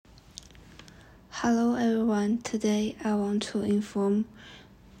Hello everyone, today I want to inform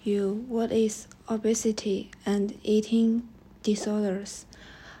you what is obesity and eating disorders,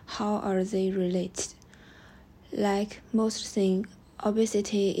 how are they related. Like most things,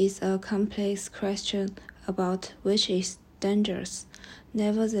 obesity is a complex question about which is dangerous.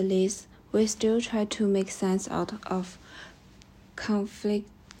 Nevertheless, we still try to make sense out of conflicting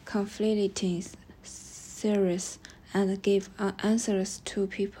theories and give answers to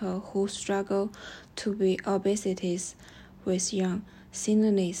people who struggle to be obesities with young,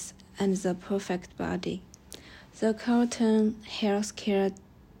 thinness, and the perfect body. The current healthcare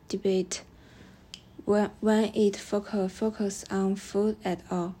debate, when it focus on food at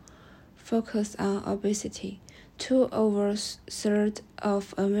all, focus on obesity. Over third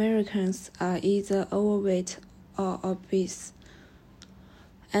of Americans are either overweight or obese,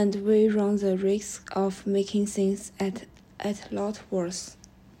 and we run the risk of making things a lot worse.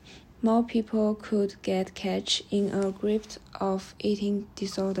 More people could get catch in a grip of eating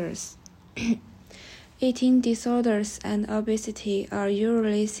disorders. Eating disorders and obesity are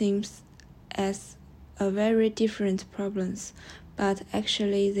usually seen as a very different problems, but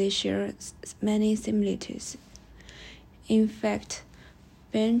actually they share many similarities. In fact,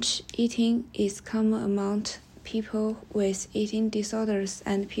 binge eating is common among people with eating disorders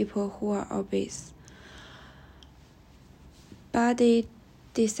and people who are obese. Body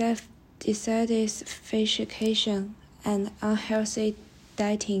dissatisfaction and unhealthy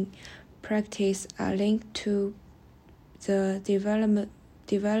dieting practice are linked to the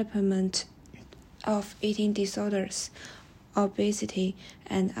development of eating disorders, obesity,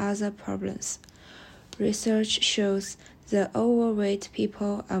 and other problems. Research shows that overweight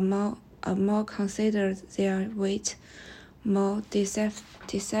people are more considered their weight, more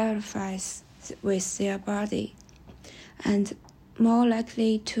dissatisfied with their body, and more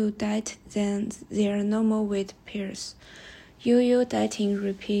likely to diet than their normal weight peers. Yo-yo dieting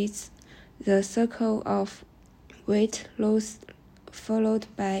repeats the cycle of weight loss followed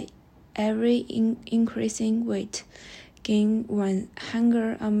by every increasing weight gain when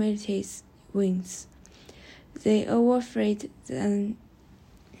hunger immunity wins. They overfeed, then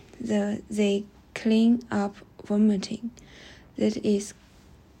they clean up vomiting. That is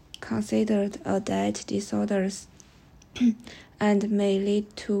considered a diet disorder and may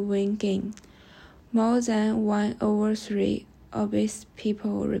lead to weight gain. More than 1/3 obese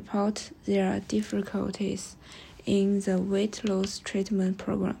people report their difficulties in the weight loss treatment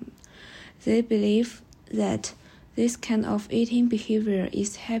program. They believe that this kind of eating behavior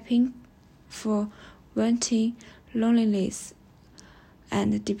is helping for preventing loneliness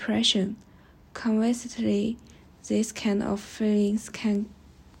and depression. Conversely, this kind of feelings can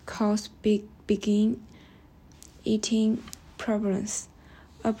cause begin eating problems.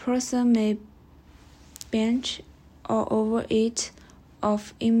 A person may binge or overeat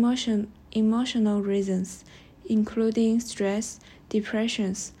of emotional reasons, including stress,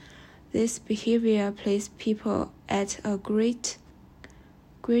 depressions. This behavior places people at a greater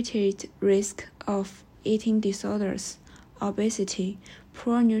risk of eating disorders, obesity,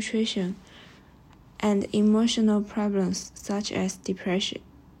 poor nutrition, and emotional problems such as depression.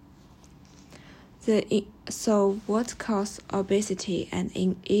 So what causes obesity and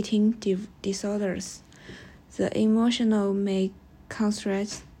eating disorders? The emotional may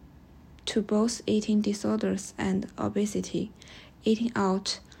contribute to both eating disorders and obesity. Eating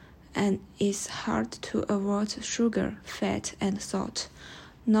out and it's hard to avoid sugar, fat, and salt.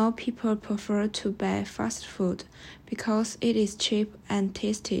 Now people prefer to buy fast food because it is cheap and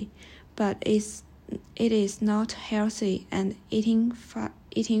tasty, but it is not healthy, and eating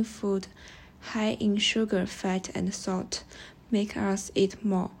food high in sugar, fat, and salt make us eat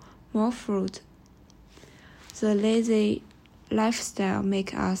more food. The lazy lifestyle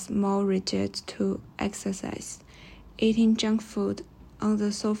make us more rigid to exercise. Eating junk food on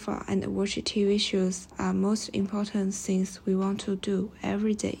the sofa and watch TV shows are most important things we want to do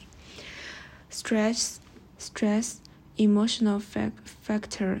every day. Stress, emotional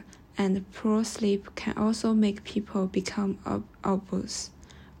factor, and poor sleep can also make people become obese.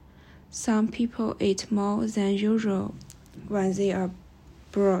 Some people eat more than usual when they are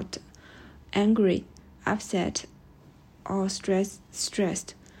bored, angry, upset, or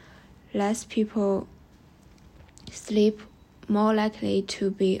stressed. Less people sleep, more likely to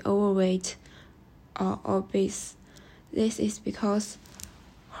be overweight or obese. This is because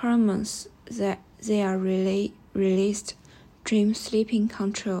hormones that they are released during sleeping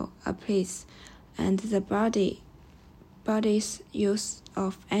control a place, and the body's use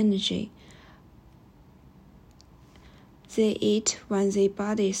of energy. They eat when their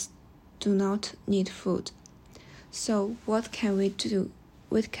bodies do not need food. So what can we do?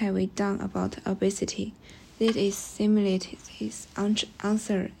 What can we do about obesity? This is simulated. His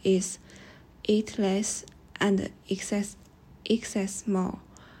answer is eat less and excess more.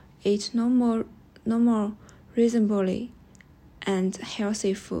 Eat normal, reasonably, and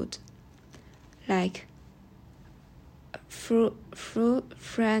healthy food, like fruit,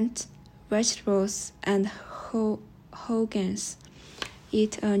 vegetables, and whole grains.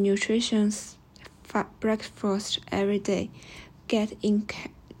 Eat a nutritious breakfast every day. Get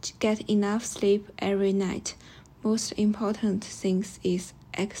enough sleep every night. Most important thing is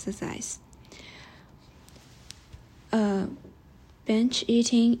exercise. Binge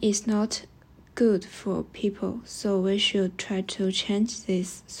eating is not good for people, so we should try to change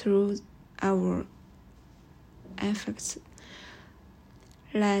this through our efforts.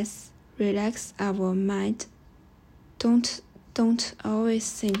 Let's relax our mind. Don't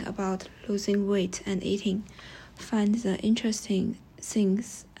always think about losing weight and eating. Find the interesting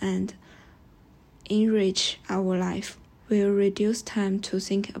things and enrich our life. We'll reduce time to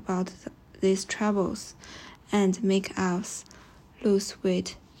think about these troubles and make us lose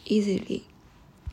weight easily.